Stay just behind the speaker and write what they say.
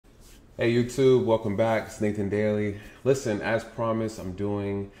Hey YouTube, welcome back. It's Nathan Daley. Listen, as promised, I'm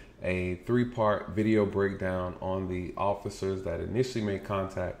doing a three-part video breakdown on the officers that initially made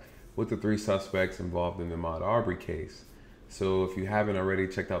contact with the three suspects involved in the Ahmaud Arbery case. So if you haven't already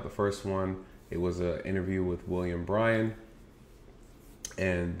checked out the first one, it was an interview with William Bryan.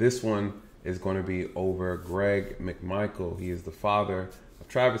 And this one is going to be over Greg McMichael. He is the father of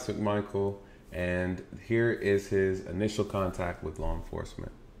Travis McMichael. And here is his initial contact with law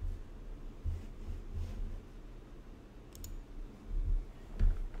enforcement.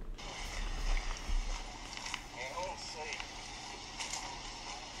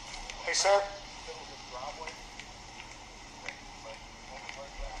 Hey, sir.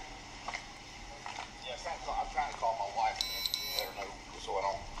 Yes, I'm trying to call my wife and let her know what's going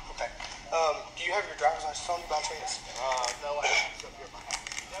on. Okay. Do you have your driver's license on you by chance? No, I have it up here at my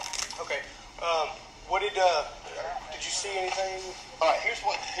house. Okay. What did you see anything? All right, here's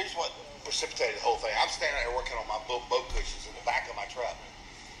what precipitated the whole thing. I'm standing there working on my boat cushions in the back of my truck.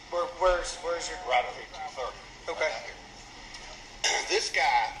 Where's your? Right over here to the 30. Okay. Right here. This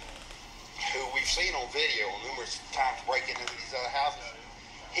guy, who we've seen on video numerous times breaking into these other houses,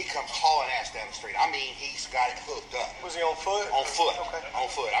 he comes hauling ass down the street. I mean, he's got it hooked up. Was he on foot? On foot. Okay. On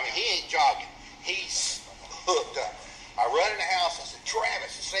foot. I mean, he ain't jogging. He's hooked up. I run in the house. I said,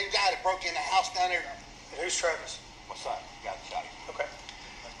 Travis, the same guy that broke in the house down there. And who's Travis? My son got shot. Okay.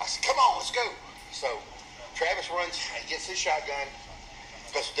 I said, come on, let's go. So Travis runs and gets his shotgun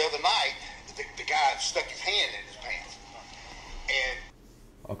because the other night, the guy stuck his hand in his pants. And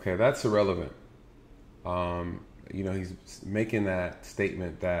Okay, that's irrelevant. He's making that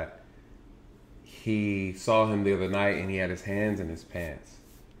statement that he saw him the other night and he had his hands in his pants.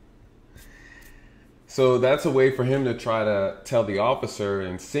 So that's a way for him to try to tell the officer,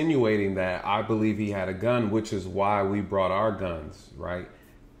 insinuating that I believe he had a gun, which is why we brought our guns, right?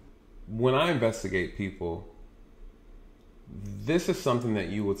 When I investigate people, this is something that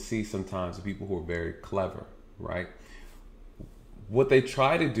you would see sometimes with people who are very clever, right? What they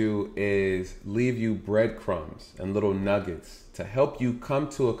try to do is leave you breadcrumbs and little nuggets to help you come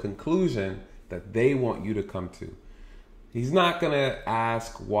to a conclusion that they want you to come to. He's not going to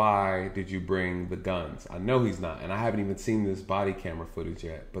ask, why did you bring the guns? I know he's not, and I haven't even seen this body camera footage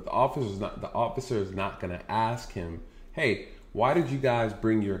yet. But the officer is not going to ask him, hey, why did you guys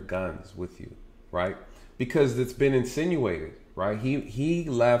bring your guns with you, right? Because it's been insinuated, right? He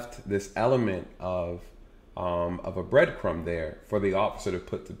left this element of a breadcrumb there for the officer to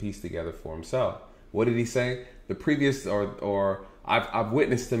put the piece together for himself. What did he say? The previous, or I've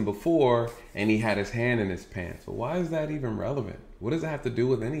witnessed him before, and he had his hand in his pants. Well, why is that even relevant? What does it have to do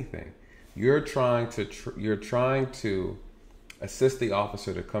with anything? You're trying to assist the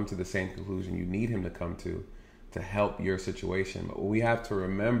officer to come to the same conclusion you need him to come to help your situation. But what we have to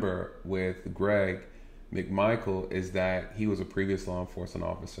remember with Greg McMichael is that he was a previous law enforcement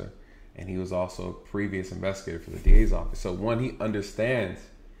officer. And he was also a previous investigator for the DA's office. So one, he understands,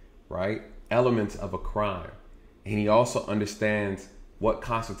 right, elements of a crime. And he also understands what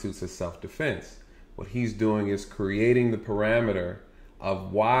constitutes as self-defense. What he's doing is creating the parameter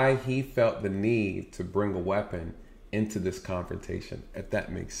of why he felt the need to bring a weapon into this confrontation, if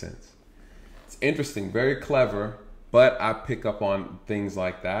that makes sense. It's interesting, very clever, but I pick up on things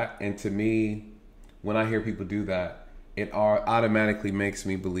like that. And to me, when I hear people do that, it automatically makes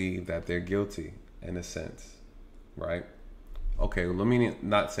me believe that they're guilty in a sense, right? Okay, well, let me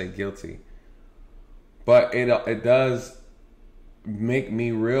not say guilty, but it does make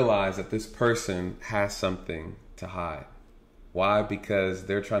me realize that this person has something to hide. Why? Because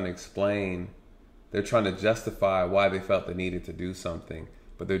they're trying to justify why they felt they needed to do something,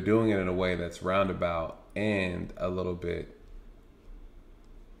 but they're doing it in a way that's roundabout and a little bit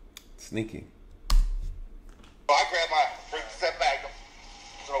sneaky. I grabbed my step back.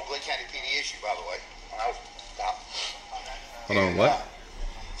 It's an old Glen County PD issue, by the way. When I was stopped. Hold on, what?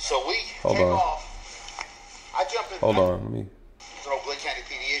 So we Hold take on. off. I jump in. Hold on, let me. It's an old Glen County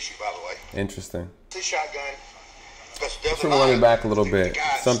PD issue, by the way. Interesting. His shotgun. Let's run it back a little bit.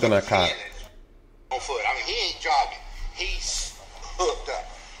 Something I caught. On foot. I mean, he ain't jogging. He's hooked up.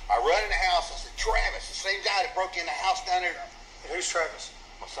 I run in the house. I said, Travis, the same guy that broke in the house down there. And who's Travis?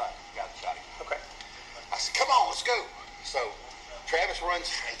 My son got shot. Okay. I said, come on, let's go. So Travis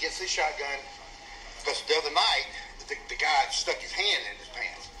runs and gets his shotgun because the other night, the guy stuck his hand in his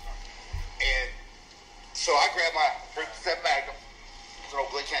pants. And so I grabbed my step back. It's an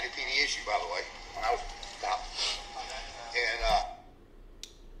old Glen County PD issue, by the way. When I was stopped.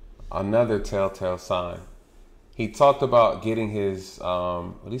 And another telltale sign. He talked about getting his,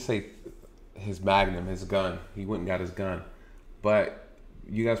 what did he say? His Magnum, his gun. He went and got his gun. But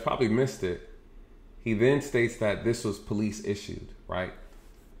you guys probably missed it. He then states that this was police issued, right?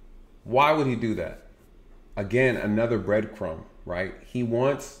 Why would he do that? Again, another breadcrumb, right? He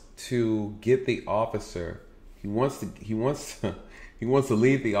wants to get the officer. He wants to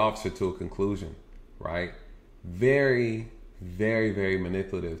lead the officer to a conclusion, right? Very, very, very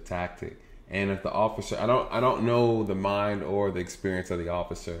manipulative tactic. And if the officer, I don't know the mind or the experience of the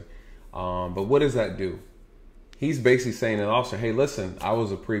officer, but what does that do? He's basically saying to the officer, hey, listen, I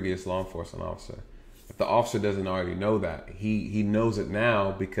was a previous law enforcement officer. If the officer doesn't already know that, he knows it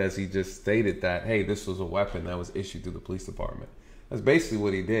now because he just stated that, hey, this was a weapon that was issued through the police department. That's basically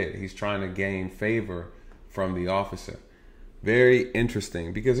what he did. He's trying to gain favor from the officer. Very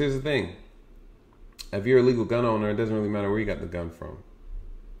interesting, because here's the thing. If you're a legal gun owner, it doesn't really matter where you got the gun from.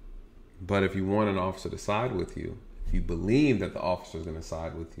 But if you want an officer to side with you, if you believe that the officer is going to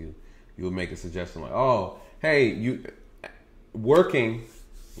side with you, you would make a suggestion like, oh, hey, you working.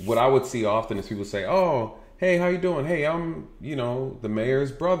 What I would see often is people say, oh, hey, how you doing? Hey, I'm, the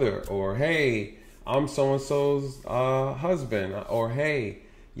mayor's brother. Or, hey, I'm so-and-so's husband. Or, hey,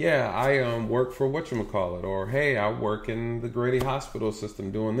 yeah, I work for whatchamacallit. Or, hey, I work in the Grady hospital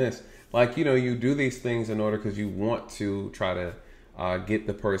system doing this. Like, you do these things in order because you want to try to get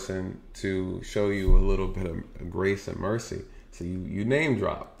the person to show you a little bit of grace and mercy. So you name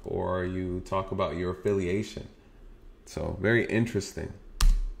drop or you talk about your affiliation. So very interesting.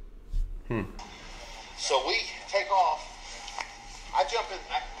 So we take off. I jump in.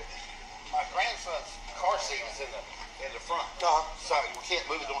 My grandson's car seat is in the front. So we can't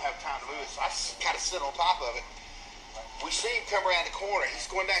move it. Don't have time to move it. So I kind of sit on top of it. We see him come around the corner. He's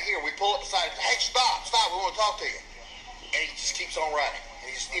going down here. We pull up beside him. Hey, stop! We want to talk to you. And he just keeps on running.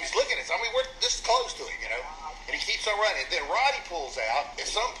 And he's looking at us. I mean, we're this close to him, And he keeps on running. Then Roddy pulls out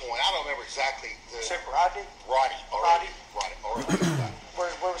at some point. I don't remember exactly. Except Rodney? Roddy.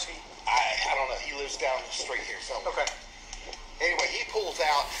 Where was he? I don't know. He lives down the street here somewhere. Okay. Anyway, he pulls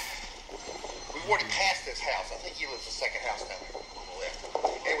out. We've already passed his house. I think he lives the second house down there on the left.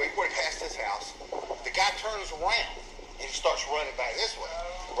 Anyway, we've already passed his house. The guy turns around and he starts running back this way.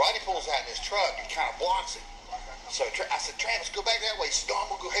 Roddy pulls out in his truck and kind of blocks it. So I said, Travis, go back that way. He said, no, I'm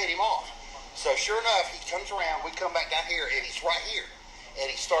going to go head him off. So sure enough, he comes around. We come back down here and he's right here. And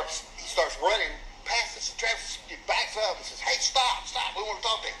he starts running past us. And Travis backs up and says, hey, stop. We want to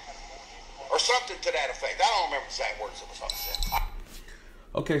talk to you. Or something to that effect. I don't remember the exact words that was said.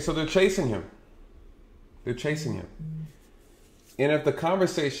 Okay, so they're chasing him. And if the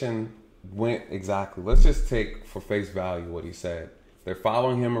conversation went exactly, let's just take for face value what he said. They're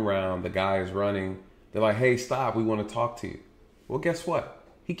following him around. The guy is running. They're like, hey, stop. We want to talk to you. Well, guess what?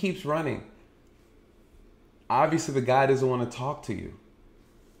 He keeps running. Obviously, the guy doesn't want to talk to you.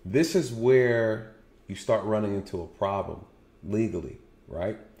 This is where you start running into a problem legally,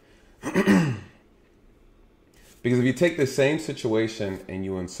 right? Because if you take the same situation and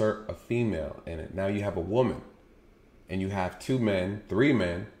you insert a female in it, now you have a woman and you have 2 men, 3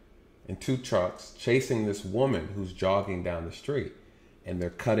 men and 2 trucks chasing this woman who's jogging down the street, and they're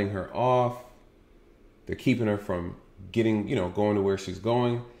cutting her off. They're keeping her from getting, going to where she's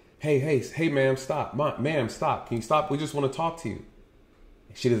going. Hey, ma'am, stop. Ma'am, stop. Can you stop? We just want to talk to you.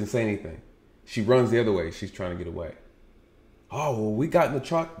 She doesn't say anything. She runs the other way. She's trying to get away. Oh, well, we got in the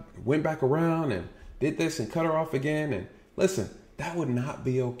truck, went back around and did this and cut her off again. And listen, that would not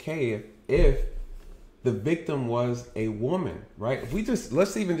be okay if the victim was a woman, right? If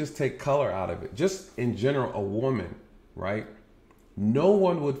let's even just take color out of it. Just in general, a woman, right? No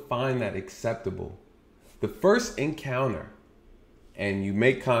one would find that acceptable. The first encounter and you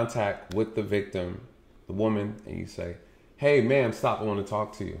make contact with the victim, the woman, and you say, hey, ma'am, stop, I want to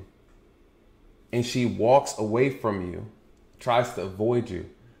talk to you. And she walks away from you, tries to avoid you.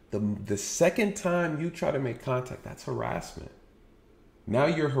 The second time you try to make contact, that's harassment. Now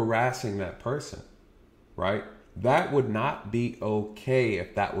you're harassing that person, right? That would not be okay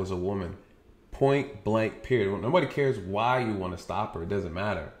if that was a woman. Point blank, period. Nobody cares why you want to stop her. It doesn't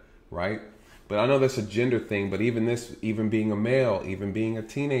matter, right? But I know that's a gender thing, but even being a male, even being a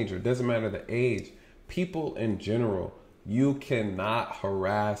teenager, it doesn't matter the age. People in general, you cannot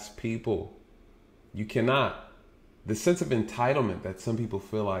harass people. You cannot. The sense of entitlement that some people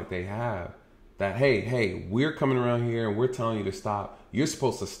feel like they have, that, hey, we're coming around here and we're telling you to stop. You're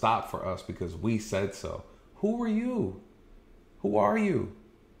supposed to stop for us because we said so. Who are you? Who are you?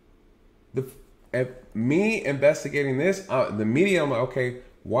 Me investigating this, the media, I'm like, okay,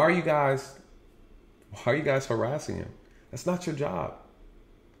 why are you guys harassing him? That's not your job.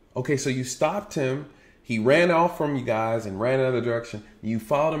 Okay, so you stopped him. He ran off from you guys and ran another direction. You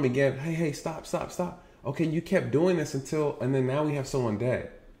followed him again. Hey, stop. Okay, you kept doing this and then now we have someone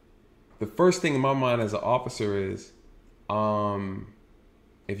dead. The first thing in my mind as an officer is,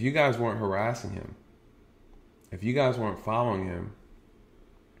 if you guys weren't harassing him, if you guys weren't following him,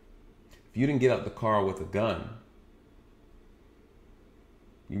 if you didn't get out the car with a gun,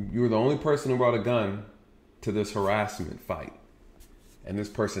 you were the only person who brought a gun to this harassment fight, and this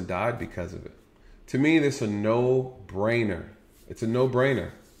person died because of it. To me, this is a no-brainer. It's a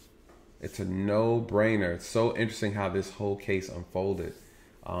no-brainer. It's a no-brainer. It's so interesting how this whole case unfolded.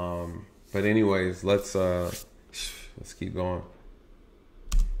 But anyways, let's keep going.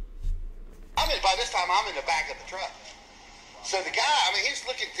 By this time, I'm in the back of the truck. So the guy, he's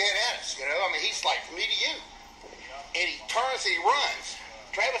looking dead at us, he's like from me to you. And he turns and he runs.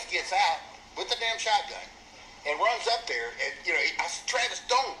 Travis gets out with the damn shotgun and runs up there. And, I said, Travis,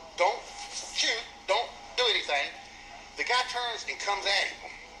 don't shoot. Don't do anything. The guy turns and comes at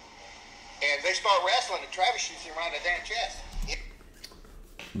him. And they start wrestling, and Travis shoots him right in the damn chest.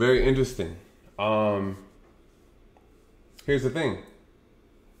 Very interesting. Here's the thing.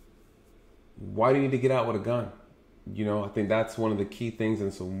 Why do you need to get out with a gun? I think that's one of the key things.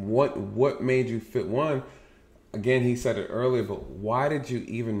 And so what made you fit one? Again, he said it earlier, but why did you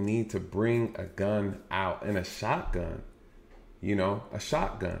even need to bring a gun out and a shotgun? A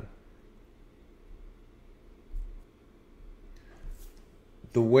shotgun.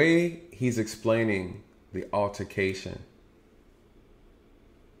 The way he's explaining the altercation,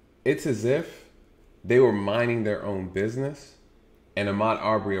 it's as if they were minding their own business and Ahmaud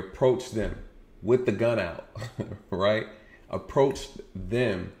Arbery approached them with the gun out, right? Approached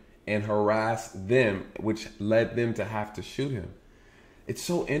them and harassed them, which led them to have to shoot him. It's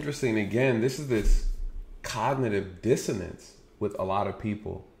so interesting. Again, this is this cognitive dissonance with a lot of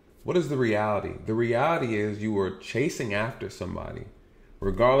people. What is the reality? The reality is you were chasing after somebody,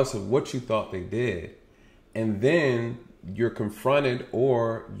 regardless of what you thought they did. And then you're confronted,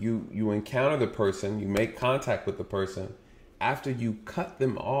 or you encounter the person, you make contact with the person after you cut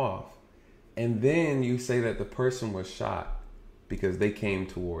them off. And then you say that the person was shot because they came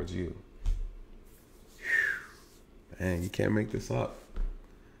towards you. Man, you can't make this up.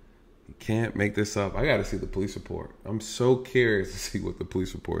 You can't make this up. I got to see the police report. I'm so curious to see what the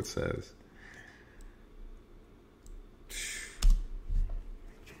police report says.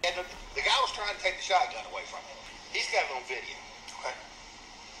 And the guy was trying to take the shotgun away from him. He's got it on video. Okay.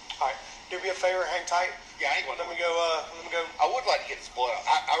 All right. Do me a favor, hang tight. Yeah, I ain't gonna. Let me go. I would like to get his blood out.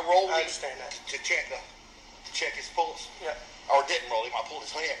 I rolled I him understand that. to check his pulse. Yeah. Or didn't roll him. I pulled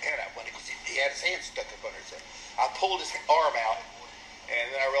his hand out because he had his hand stuck up under his head. I pulled his arm out,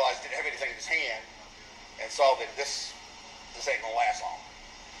 and then I realized he didn't have anything in his hand, and saw that this ain't gonna last long.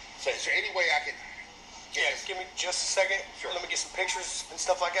 So is there any way I could? Give me just a second. Sure. Let me get some pictures and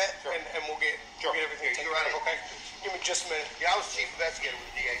stuff like that, Sure. and we'll get everything taken You're right. care of, okay? Give me just a minute. Yeah, I was chief investigator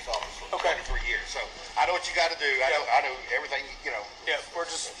with the DA's office for Okay. 23 years, so I know what you got to do. I know everything. Yeah, we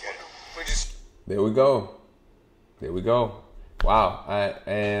just. There we go. There we go. Wow. I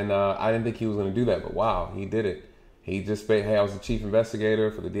didn't think he was going to do that, but wow, he did it. He just said, hey, I was the chief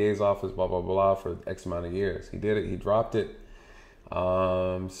investigator for the DA's office, blah, blah, blah, for X amount of years. He did it. He dropped it.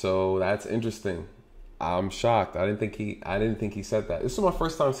 So that's interesting. I'm shocked. I didn't think he said that. This is my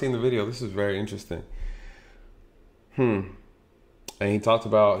first time seeing the video. This is very interesting. And he talked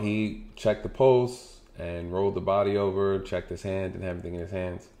about he checked the pulse and rolled the body over, checked his hand, didn't have anything in his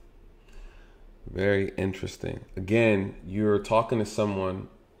hands. Very interesting. Again, you're talking to someone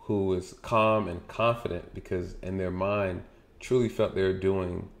who is calm and confident because in their mind truly felt they're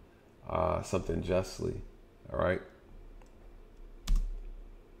doing something justly. All right.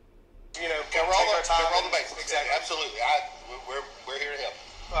 Can roll the bases. Exactly. Absolutely. We're here to help.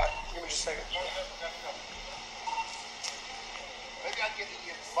 All right. Give me just a second. Maybe I can get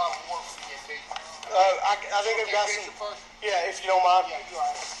the bottle of water from the DA. I think I've got some. First? Yeah, if you don't mind. Yeah, you're all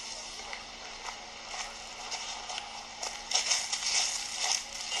right.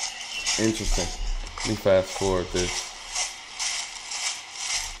 Interesting. Let me fast forward this.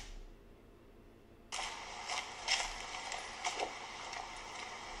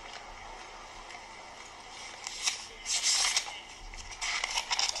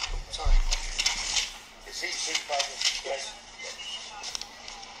 Sorry. Is he supervisor? Yes.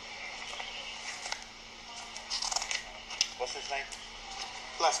 What's his name?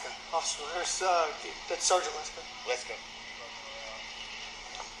 Leska. Officer. That's Sergeant Leska. Let's go.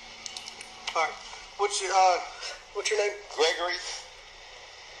 All right. What's your name? Gregory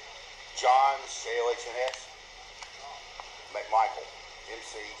Johns, JLHNS. McMichael,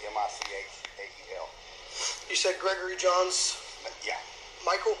 McMichael. You said Gregory Johns. Yeah.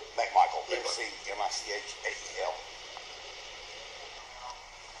 Michael? McMichael. McMichael.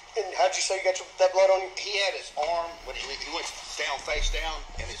 And how'd you say you got that blood on you? He had his arm, when he went down, face down,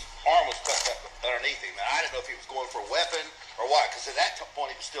 and his arm was tucked up underneath him. And I didn't know if he was going for a weapon or what, because at that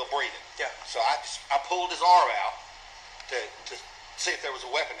point he was still breathing. Yeah. So I pulled his arm out to see if there was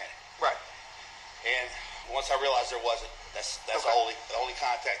a weapon in it. Right. And once I realized there wasn't, that's Okay. the only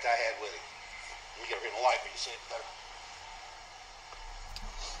contact I had with him. We get her in the light, but you see it better.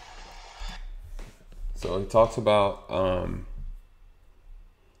 So he talks about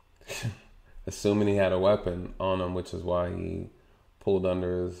assuming he had a weapon on him, which is why he pulled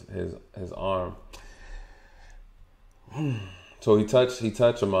under his arm. So he touched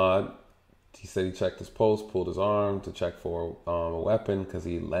Ahmaud. He said he checked his pulse, pulled his arm to check for a weapon because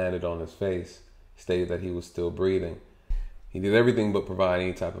he landed on his face. He stated that he was still breathing. He did everything but provide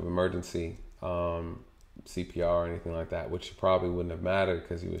any type of emergency CPR or anything like that, which probably wouldn't have mattered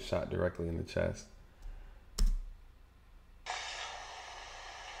because he was shot directly in the chest.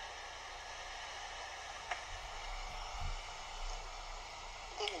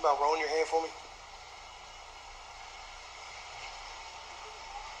 About rolling your hand for me.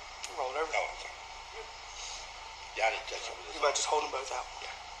 Roll it over. Oh, I'm sorry. Yeah, I didn't touch him with You his might arm. just hold them both out. Yeah.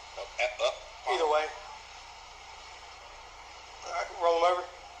 Up. Either way. All right, roll them over.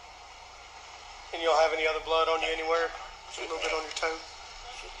 And you don't have any other blood on you anywhere? Just a little bit on your toe?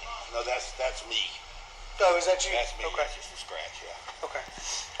 No, that's me. Oh, is that you? That's me. Okay. It's just a scratch, yeah. Okay.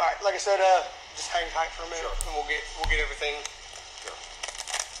 All right, like I said, just hang tight for a minute, Sure. and we'll get everything. Sure.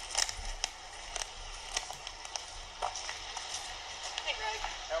 Hey, Greg.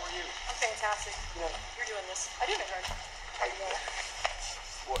 How are you? I'm fantastic. Yeah. You're doing this. I do know, Greg. How you doing?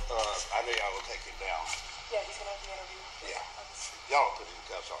 I knew y'all would take him down. Yeah, he's gonna have the interview. Yeah. I'm just- Y'all put him in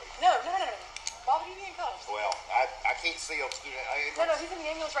cuffs, are you? No. Why would he be in cuffs? Well, I can't see him. No, he's in the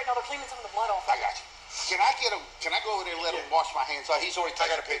ambulance right now. They're cleaning some of the blood off. I got you. Can I get him? Can I go over there and let him wash my hands? He's already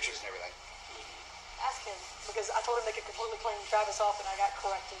taken the pictures and everything. Ask him, because I told him they could completely clean Travis off, and I got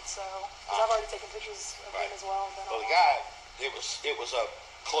corrected. So, because I've already taken pictures of him as well. And done Well, all the that. guy, it was a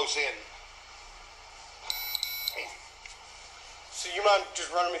close in. So you mind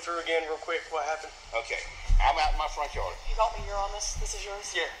just running me through again real quick what happened? Okay, I'm out in my front yard. You got me. You're on this. This is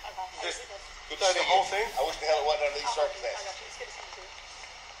yours. Yeah. Okay. Just- Good So to the see whole you. thing? I wish the hell it wasn't under these I got you. circumstances. It's good to see you too.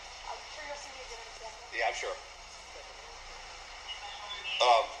 I'm sure you'll see me again in a second. Yeah, I'm sure.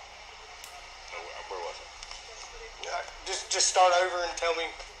 Where was it? Just start over and tell me.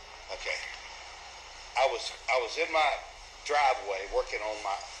 Okay. I was in my driveway working on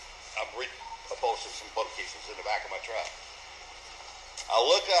I'm reupholstering some boat cases in the back of my truck. I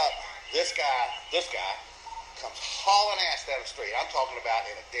look up, this guy comes hauling ass down the street. I'm talking about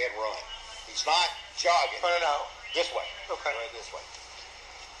in a dead run. He's not jogging. Running out. This way. Okay. Right this way.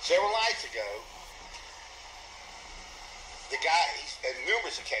 Several nights ago, the guy, on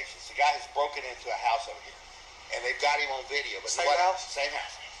numerous occasions, the guy has broken into a house over here. And they've got him on video. But Same house? Same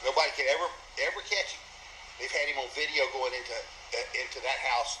house. Nobody can ever catch him. They've had him on video going into that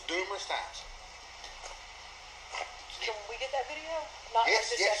house numerous times. Can we get that video? Not Yes,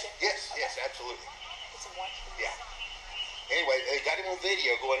 right this second. yes, absolutely. Get some watch. Yeah. Anyway, they got him on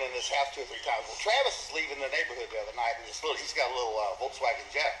video going in this house 2 or 3 times. Well, Travis is leaving the neighborhood the other night, and he's got a little Volkswagen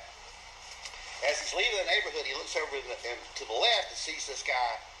Jetta. As he's leaving the neighborhood, he looks over to the left and sees this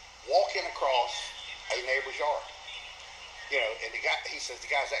guy walking across a neighbor's yard. You know, and he says the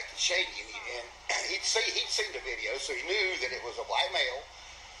guy's acting shady, and he'd seen the video, so he knew that it was a white male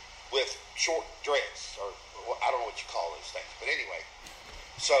with short dreads, or I don't know what you call those things, but anyway.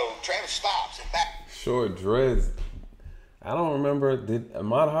 So Travis stops and back. Short dreads. I don't remember. Did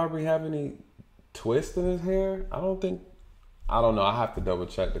Ahmaud Arbery have any twist in his hair? I don't know. I have to double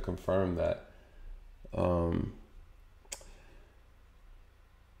check to confirm that. But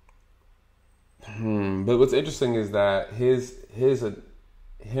what's interesting is that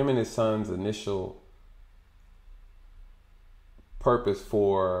him and his son's initial purpose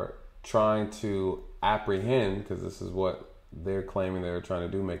for trying to apprehend, because this is what they're claiming they were trying to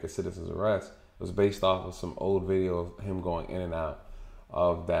do, make a citizen's arrest, was based off of some old video of him going in and out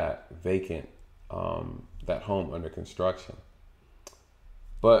of that vacant, that home under construction.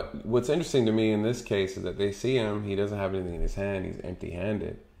 But what's interesting to me in this case is that they see him, he doesn't have anything in his hand, he's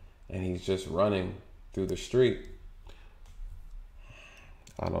empty-handed, and he's just running through the street.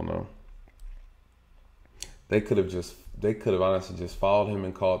 I don't know. They could have honestly just followed him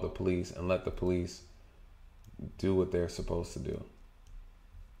and called the police and let the police do what they're supposed to do.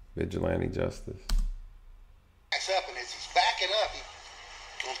 Vigilante justice. Backs up, and as he's backing up, he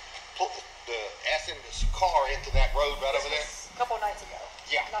pulled the ass in his car into that road right over there. A couple of nights ago.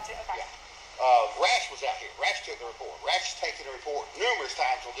 Yeah. Not to, okay. Yeah. Rash was out here. Rash took the report. Rash has taken the report numerous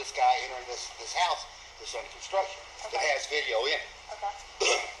times on this guy entering this house that's under construction that has video in it. Okay.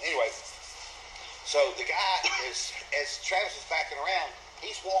 Anyway, so the guy is, as Travis is backing around,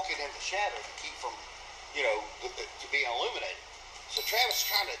 he's walking in the shadow to keep from, to being illuminated. So Travis is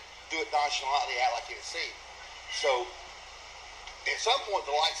trying to do it nonchalantly, act like he didn't see. So at some point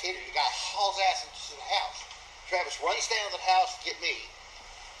the lights hit him. The guy hauls ass into the house. Travis runs down to the house to get me.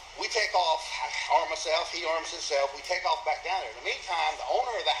 We take off. I arm myself. He arms himself. We take off back down there. In the meantime, the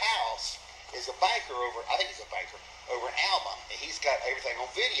owner of the house is a banker over, I think he's a banker, over in Alma. And he's got everything on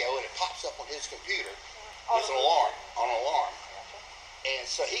video, and it pops up on his computer. There's an alarm, And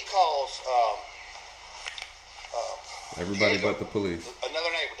so he calls Everybody Diego, but the police.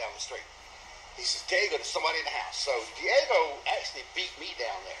 another neighbor down the street. He says, Diego, there's somebody in the house. So Diego actually beat me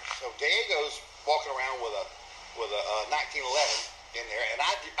down there. So Diego's walking around with a 1911 in there, and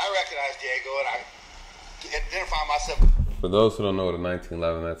I recognize Diego, and I identify myself. For those who don't know what a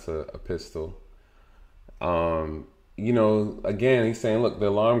 1911, that's a pistol. Again, he's saying, look, the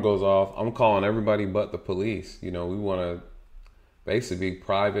alarm goes off. I'm calling everybody but the police. We want to basically be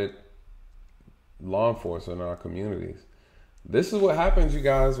private law enforcement in our communities. This is what happens, you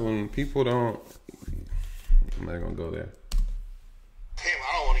guys, when people don't. I'm not going to go there. Him, I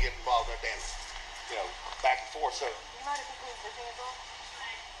don't want to get involved in that damn, back and forth. So. You mind if you please visit as well?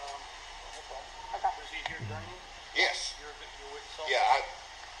 Okay. Was he here during you? Yes. Your witness also? Yeah,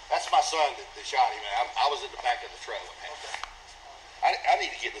 that's my son that shot him. I was in the back of the truck with him. Okay. I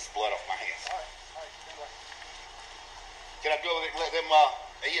need to get this blood off my hands. All right. Anyway. Can I go and let them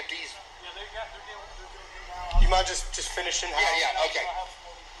EMTs? Yeah, they're dealing now. You mind just finishing? Yeah, okay.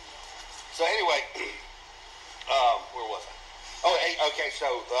 So anyway, where was I? Oh, okay, so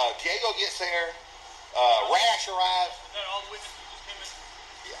Diego gets there. Rash arrives. Is that all the witnesses just came in?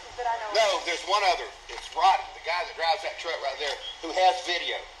 That I know. No, there's one other. It's Roddy, the guy that drives that truck right there, who has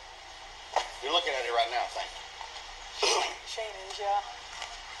video. You're looking at it right now, thank you. Shane is, yeah.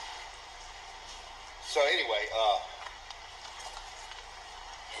 So anyway,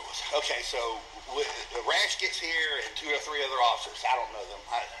 okay, so Rash gets here and 2 or 3 other officers. I don't know them.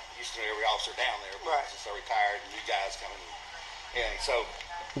 I used to know every officer down there, but Right. since I retired, new guys coming. And so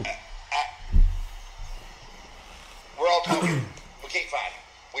we're all talking. We can't find him.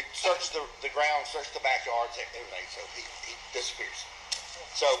 We searched the ground, searched the backyards, everything. So he disappears.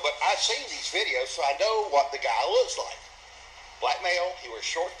 So, but I've seen these videos, so I know what the guy looks like. Black male. He wears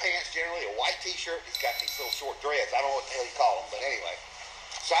short pants, generally a white T-shirt. He's got these little short dreads. I don't know what the hell you call them, but anyway.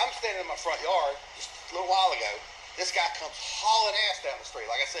 So I'm standing in my front yard just a little while ago. This guy comes hauling ass down the street.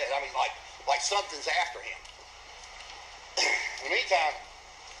 Like I said, I mean, like something's after him. In the meantime,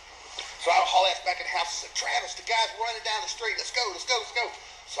 so I haul ass back in the house and said, Travis, the guy's running down the street. Let's go.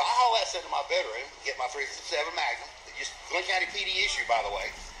 So I haul ass into my bedroom, get my 357 Magnum. Just Glenn County PD issue, by the way,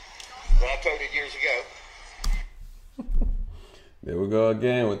 that I toted years ago. There we go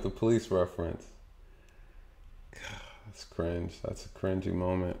again with the police reference. That's cringe. That's a cringy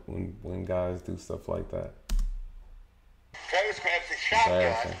moment when guys do stuff like that. Travis grabs his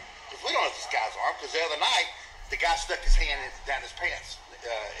shotgun, because we don't know if this guy's armed, because the other night, the guy stuck his hand down his pants.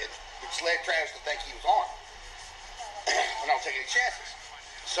 Which led Travis to think he was armed. I don't take any chances.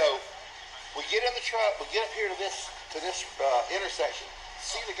 So we get in the truck, we get up here to this intersection,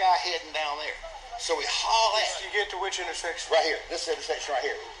 see the guy heading down there. So we haul ass. You get to which intersection? Right here, this intersection right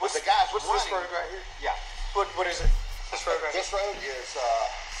here. What's the guy's this road right here? Yeah. What is it? This road right here. This road is,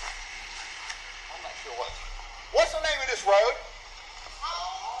 I'm not sure what's the name of this road?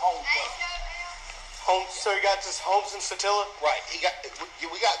 So you got this Holmes and Satilla? Right. We got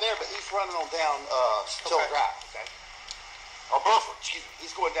there, but he's running on down Satilla Drive. Okay. Or Burford. Excuse me.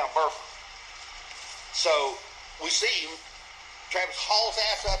 He's going down Burford. So we see him. Travis hauls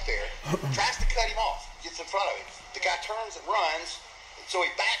ass up there, tries to cut him off, gets in front of him. The guy turns and runs, so he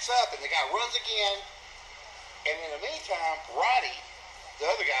backs up, and the guy runs again. And in the meantime, Roddy,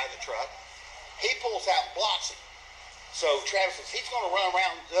 the other guy in the truck, he pulls out and blocks him. So Travis says he's going to run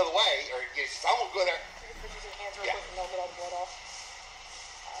around the other way, or he says, I'm going to go there. Put your hands real quick and they'll get all the blood off.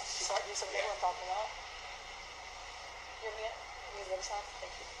 So you said what I'm talking about. You have me the other side?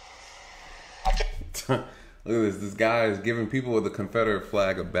 Thank you. Look at this. This guy is giving people with the Confederate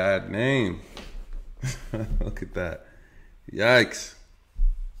flag a bad name. Look at that. Yikes.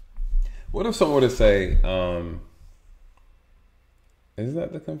 What if someone were to say, is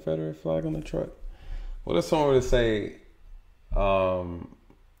that the Confederate flag on the truck? What if someone were to say, Ahmaud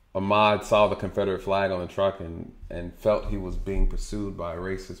saw the Confederate flag on the truck and felt he was being pursued by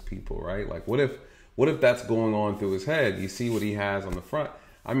racist people, right? Like, what if that's going on through his head? You see what he has on the front.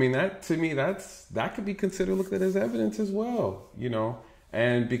 I mean, that to me, that could be considered looked at as evidence as well, you know.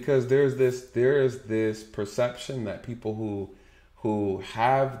 And because there is this perception that people who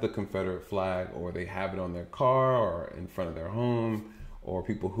have the Confederate flag, or they have it on their car or in front of their home, or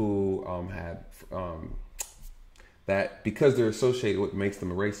people who had that because they're associated with makes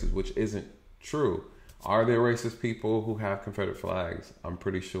them a racist, which isn't true. Are there racist people who have Confederate flags? I'm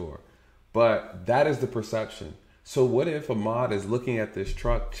pretty sure. But that is the perception. So what if Ahmaud is looking at this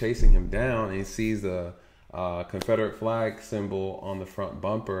truck chasing him down and he sees the Confederate flag symbol on the front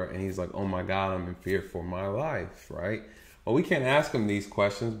bumper and he's like, oh my God, I'm in fear for my life, right? Well, we can't ask him these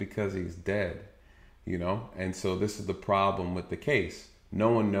questions because he's dead, you know? And so this is the problem with the case. No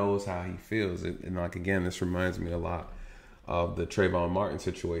one knows how he feels. And like, again, this reminds me a lot of the Trayvon Martin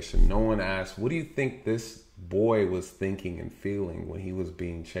situation. No one asked, what do you think this boy was thinking and feeling when he was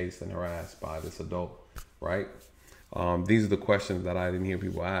being chased and harassed by this adult, right? These are the questions that I didn't hear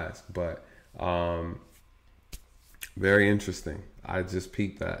people ask, but very interesting. I just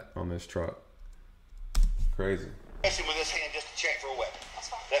peeped that on this truck. Crazy. With this hand just to check for a weapon. That's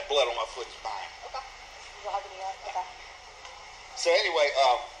fine. That blood on my foot is mine. Okay. You don't have any, okay. So anyway,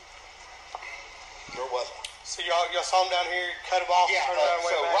 where was I? So y'all saw him down here, cut him off, Yeah, turned around,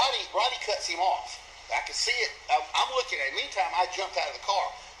 so went back. Roddy cuts him off. I can see it. I'm looking at it. Meantime, I jumped out of the car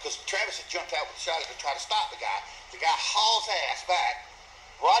because Travis had jumped out with the shotgun to try to stop the guy. The guy hauls ass back.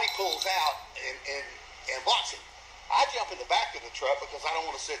 Roddy pulls out and blocks him. I jump in the back of the truck because I don't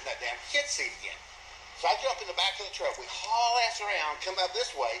want to sit in that damn kid seat again. So I jump in the back of the truck. We haul ass around, come out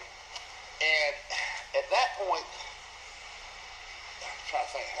this way, and at that point, I'm trying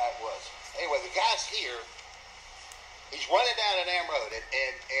to think how it was. Anyway, the guy's here. He's running down a damn road,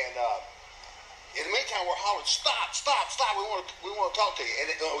 and in the meantime, we're hollering, "Stop! Stop! Stop! We want to talk to you."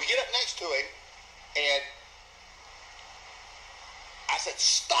 And we get up next to him, and I said,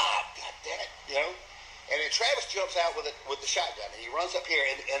 "Stop! God damn it!" You know. And then Travis jumps out with the shotgun, and he runs up here,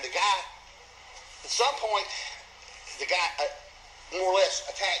 and the guy, at some point, the guy more or less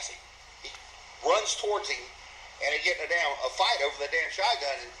attacks him. He runs towards him, and they get in a fight over the damn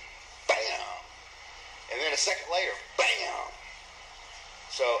shotgun, and bam! And then a second later, bam!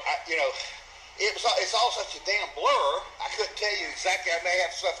 So it's all such a damn blur. I couldn't tell you exactly. I may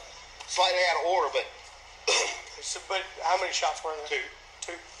have stuff slightly out of order, but So, but how many shots were there?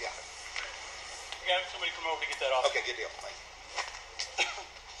 Two. Yeah. We got somebody come over to get that off. Okay, good deal. Thank you.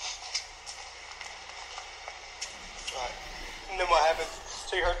 Right. And then what happened?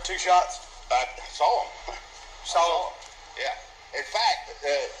 So you heard 2 shots? I saw him. Saw him? Yeah. In fact,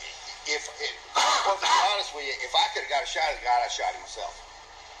 if to be honest with you, if I could have got a shot at the guy, I shot him myself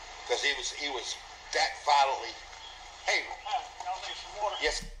because he was that violently angry. Y'all need some water?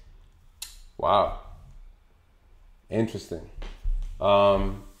 Yes. Wow. Interesting.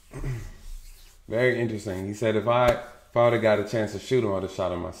 Very interesting. He said if I would have got a chance to shoot him, I'd have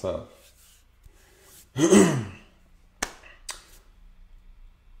shot him myself.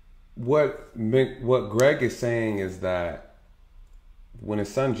 What Greg is saying is that when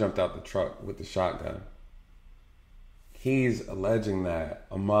his son jumped out the truck with the shotgun, he's alleging that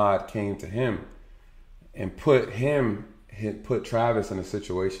Ahmaud came to him and put Travis in a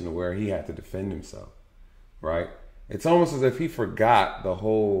situation where he had to defend himself, right? It's almost as if he forgot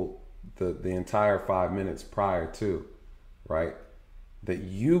the entire 5 minutes prior to, right? That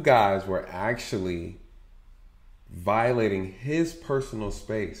you guys were actually violating his personal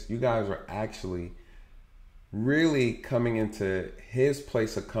space. You guys were actually really coming into his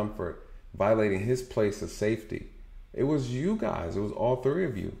place of comfort, violating his place of safety. It was you guys. It was all 3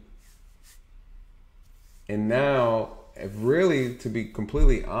 of you. And now, really, to be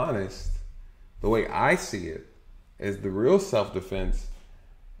completely honest, the way I see it is the real self-defense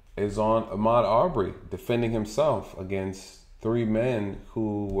is on Ahmaud Arbery defending himself against 3 men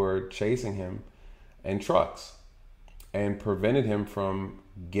who were chasing him in trucks and prevented him from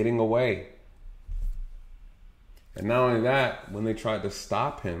getting away. And not only that, when they tried to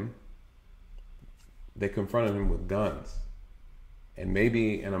stop him, they confronted him with guns. And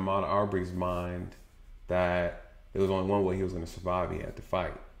maybe in Ahmaud Arbery's mind that there was only one way he was going to survive. He had to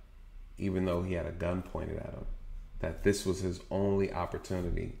fight, even though he had a gun pointed at him. That this was his only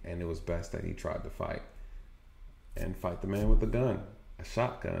opportunity, and it was best that he tried to fight and fight the man with the gun, a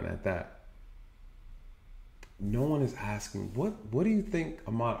shotgun at that. No one is asking, what do you think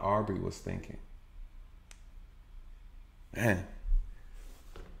Ahmaud Arbery was thinking? Man,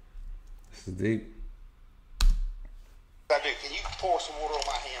 this is deep. I do. Can you pour some water on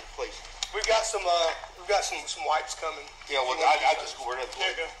my hand, please? We've got some wipes coming. Yeah, well, I just poured it. There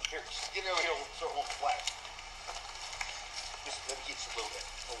you go. Here, get over here so it won't splash. Just let me get just a little bit.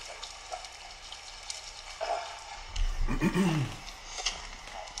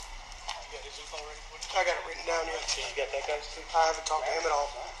 I got it written down here. So you got that guy too? I haven't talked to him at all.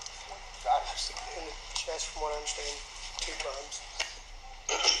 In the chest, from what I understand, 2 times.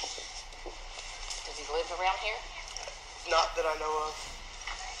 Does he live around here? Not that I know of.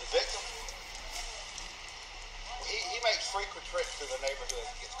 The victim, he makes frequent trips to the neighborhood.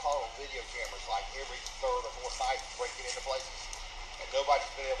 He gets caught on video cameras like every 3rd or 4th night breaking into places. And nobody's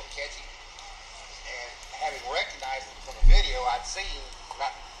been able to catch him. And having recognized him from the video I'd seen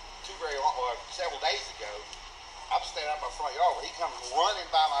not too very long, or several days ago, I'm standing out in my front yard where he comes running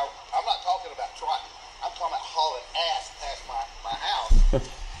by my, I'm not talking about trotting, I'm talking about hauling ass past my house.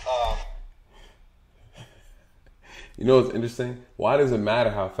 You know what's interesting? Why does it matter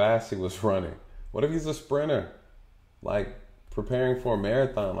how fast he was running? What if he's a sprinter? Like preparing for a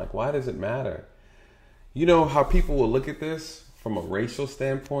marathon? Like, why does it matter? You know how people will look at this from a racial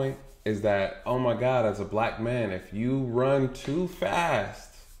standpoint is that, oh my God, as a black man, if you run too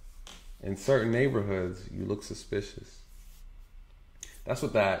fast in certain neighborhoods, you look suspicious. That's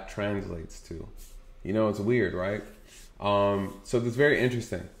what that translates to. You know, it's weird, right? So it's very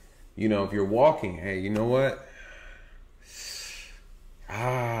interesting. You know, if you're walking, hey, you know what?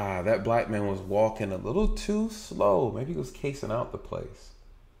 That black man was walking a little too slow. Maybe he was casing out the place,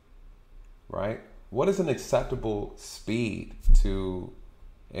 right? What is an acceptable speed to,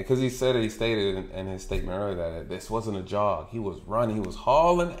 because he stated in his statement earlier that this wasn't a jog. He was running, he was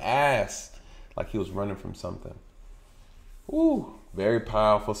hauling ass like he was running from something. Ooh, very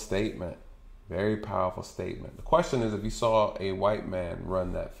powerful statement. Very powerful statement. The question is, if you saw a white man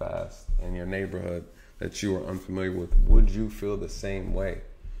run that fast in your neighborhood that you were unfamiliar with, would you feel the same way?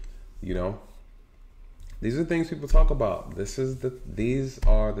 You know, these are things people talk about. These are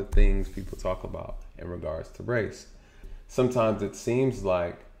the things people talk about in regards to race. Sometimes it seems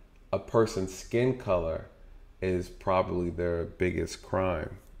like a person's skin color is probably their biggest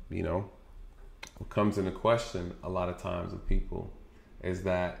crime. You know, what comes into question a lot of times with people is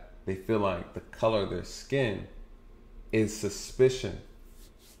that they feel like the color of their skin is suspicion.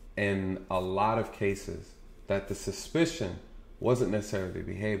 In a lot of cases, that the suspicion wasn't necessarily the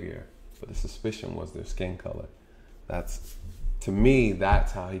behavior, but the suspicion was their skin color. That's, to me,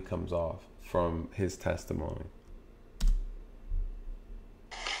 that's how he comes off from his testimony.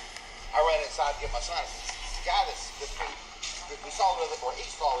 I ran inside to get my son. The guy that we saw the other, or he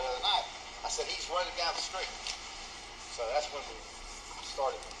saw the other night, I said, he's running down the street. So that's when we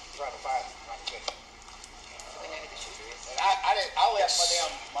started trying to find him, trying to catch him. And I left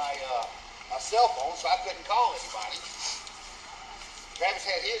my cell phone, so I couldn't call anybody. Travis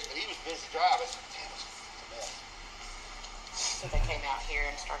had his, but he was busy driving. Damn, it's a mess. So they came out here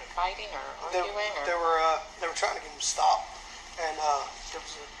and started fighting or arguing? They were trying to get him to stop, and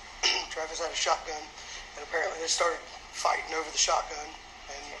Travis had a shotgun, and apparently they started fighting over the shotgun,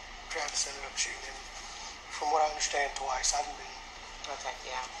 and Travis ended up shooting him. From what I understand, twice. I haven't been. Okay,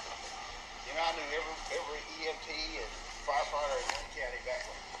 yeah. You know, I knew every EMT and firefighter in Young County back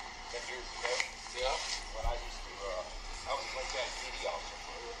years ago. Yeah. When I used to, I was a Young County PD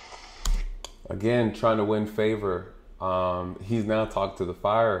officer. Again, trying to win favor. He's now talking to the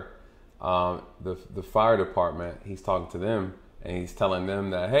fire department. He's talking to them, and he's telling them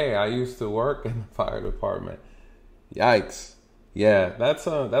that, hey, I used to work in the fire department. Yikes. Yeah, that's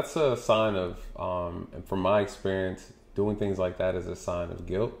a sign of, and from my experience, doing things like that is a sign of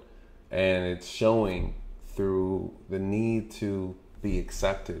guilt, and it's showing through the need to be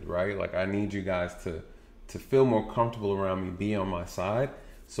accepted, right? Like, I need you guys to feel more comfortable around me, be on my side.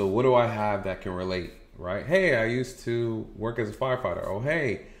 So what do I have that can relate, right? Hey, I used to work as a firefighter. Oh,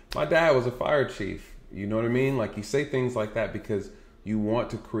 hey, my dad was a fire chief. You know what I mean? Like, you say things like that because you want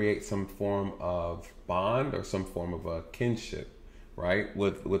to create some form of bond or some form of a kinship, right?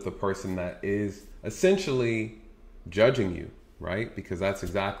 With a person that is essentially judging you, right? Because that's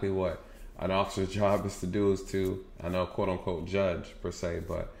exactly what an officer's job is to do, is to, I know, quote unquote, judge per se,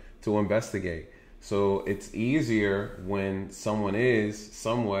 but to investigate. So it's easier when someone is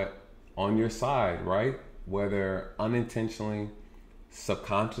somewhat on your side, right? Whether unintentionally,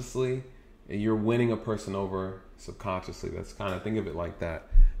 subconsciously, you're winning a person over subconsciously. That's kind of, think of it like that.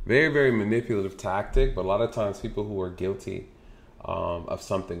 Very, very manipulative tactic, but a lot of times people who are guilty of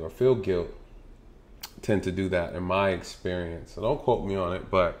something or feel guilt tend to do that, in my experience. So don't quote me on it,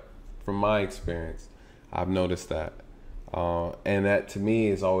 but from my experience, I've noticed that. And that, to me,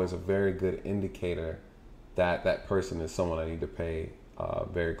 is always a very good indicator that that person is someone I need to pay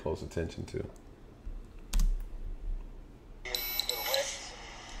very close attention to.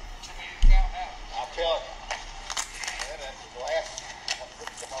 I'll tell you. That's the last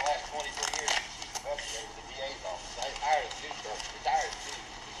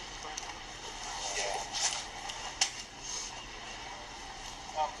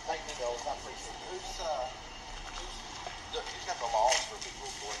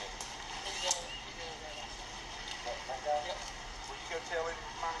Daley,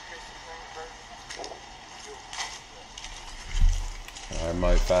 minor case of I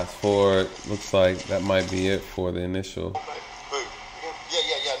might fast forward. Looks like that might be it for the initial. Boo.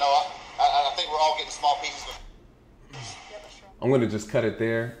 Yeah. No, I think we're all getting small pieces of. I'm going to just cut it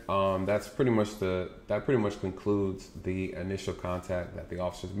there. That pretty much concludes the initial contact that the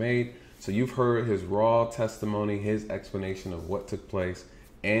officers made. So you've heard his raw testimony, his explanation of what took place,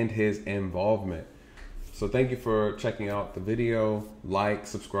 and his involvement. So thank you for checking out the video. Like,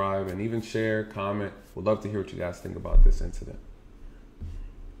 subscribe, and even share, comment. We'd love to hear what you guys think about this incident.